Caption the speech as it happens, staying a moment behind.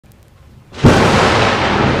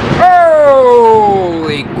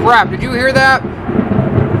Holy crap, did you hear that?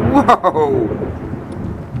 Whoa!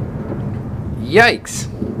 Yikes.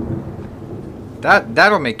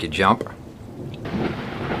 That'll make you jump.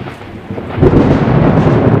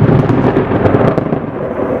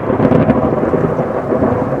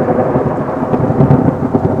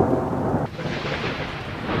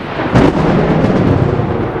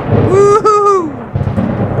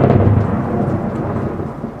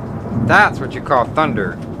 That's what you call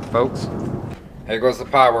thunder, folks. There goes the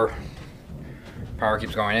power. Power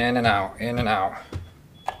keeps going in and out, in and out.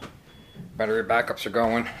 Battery backups are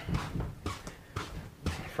going.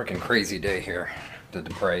 Freaking crazy day here, the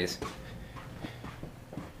Dupreys.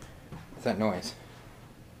 What's that noise?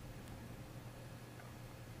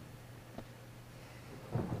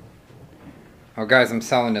 Oh guys, I'm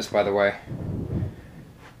selling this, by the way.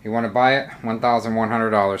 You want to buy it?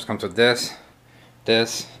 $1,100. Comes with this,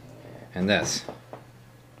 this, and this.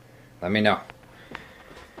 Let me know.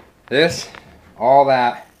 This, all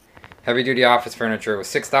that heavy duty office furniture was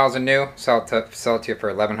 $6,000 new. Sell it to you for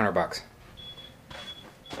 1,100 bucks.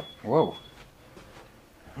 Whoa.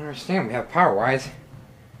 I don't understand. We have power. Why is... What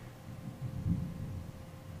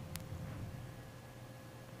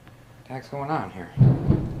the heck's going on here?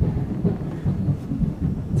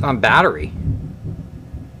 It's on battery.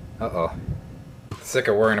 Uh-oh. Sick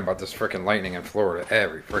of worrying about this freaking lightning in Florida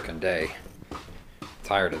every freaking day.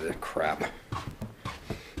 Tired of this crap.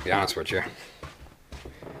 To be honest with you.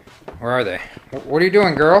 Where are they? What are you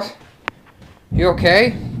doing, girls? You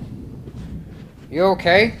okay? You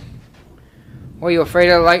okay? What, you afraid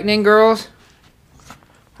of lightning, girls?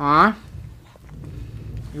 Huh?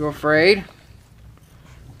 You afraid?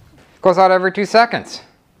 Goes out every 2 seconds.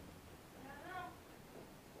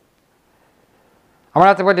 I'm gonna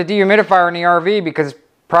have to put the dehumidifier in the RV because it's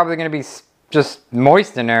probably gonna be just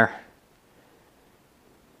moist in there.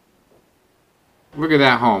 Look at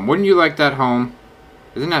that home. Wouldn't you like that home?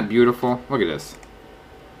 Isn't that beautiful? Look at this.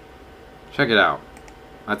 Check it out.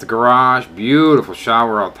 That's a garage. Beautiful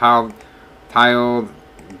shower, all tiled.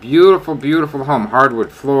 Beautiful, beautiful home.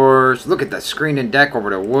 Hardwood floors. Look at that screen and deck over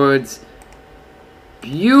the woods.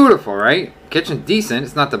 Beautiful, right? Kitchen's decent.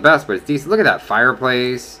 It's not the best, but it's decent. Look at that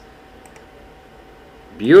fireplace.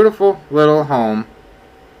 Beautiful little home.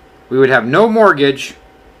 We would have no mortgage.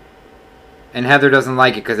 And Heather doesn't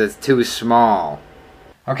like it because it's too small.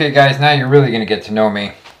 Okay guys, now you're really going to get to know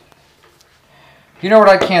me. You know what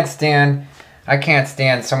I can't stand? I can't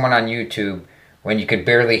stand someone on YouTube when you could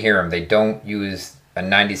barely hear them. They don't use a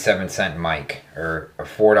 97-cent mic or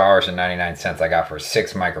 $4.99 I got for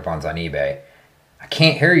 6 microphones on eBay. I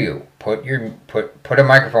can't hear you. Put a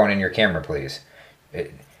microphone in your camera, please.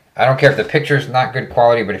 I don't care if the picture's not good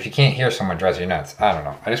quality, but if you can't hear someone, drives you nuts. I don't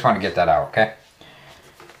know. I just want to get that out, okay?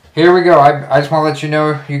 Here we go. I just want to let you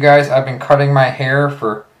know, you guys, I've been cutting my hair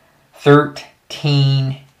for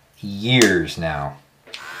 13 years now.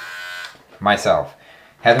 Myself.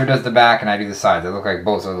 Heather does the back and I do the sides. I look like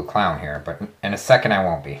Bozo the Clown here, but in a second I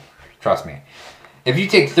won't be. Trust me. If you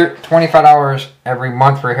take $25 every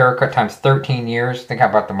month for a haircut times 13 years, think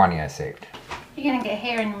about the money I saved. You're going to get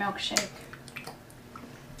hair in your milkshake.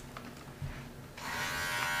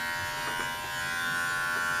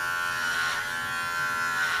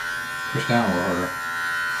 Push down a little harder.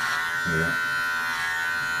 Yeah.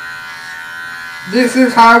 This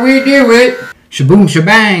is how we do it. Shaboom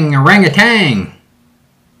shabang, orangutan.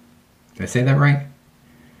 Did I say that right?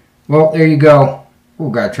 Well, there you go. Oh,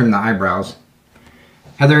 gotta trim the eyebrows.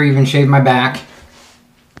 Heather even shaved my back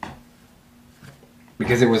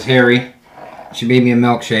because it was hairy. She made me a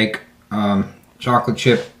milkshake, chocolate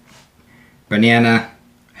chip, banana,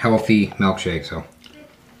 healthy milkshake. So,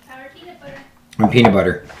 Peanut butter. And peanut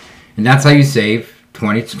butter. And that's how you save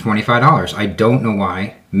 $20 to $25. I don't know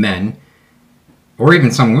why men, or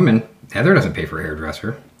even some women, Heather doesn't pay for a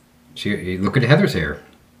hairdresser. You look at Heather's hair.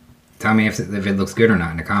 Tell me if it looks good or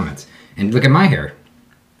not in the comments. And look at my hair.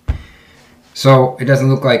 So it doesn't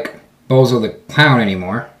look like Bozo the Clown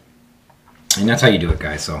anymore. And that's how you do it,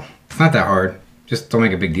 guys. So it's not that hard. Just don't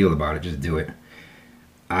make a big deal about it. Just do it.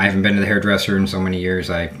 I haven't been to the hairdresser in so many years.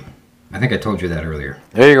 I think I told you that earlier.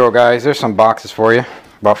 There you go, guys. There's some boxes for you.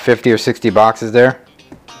 About 50 or 60 boxes there.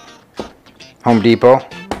 Home Depot.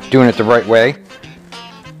 Doing it the right way.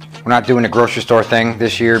 We're not doing a grocery store thing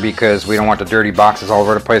this year because we don't want the dirty boxes all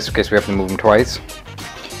over the place in case we have to move them twice.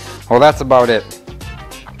 Well, that's about it.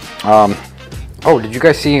 Oh, did you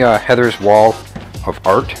guys see Heather's wall of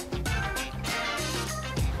art?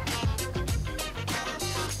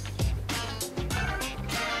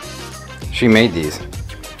 She made these.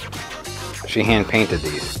 She hand painted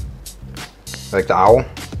these. Like the owl.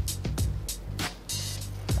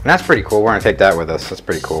 And that's pretty cool. We're gonna take that with us. That's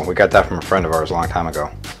pretty cool. We got that from a friend of ours a long time ago.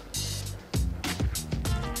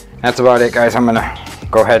 That's about it, guys. I'm gonna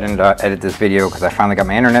go ahead and edit this video because I finally got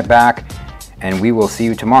my internet back, and we will see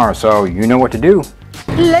you tomorrow. So you know what to do.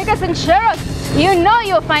 Like us and share us. You know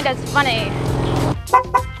you'll find us funny.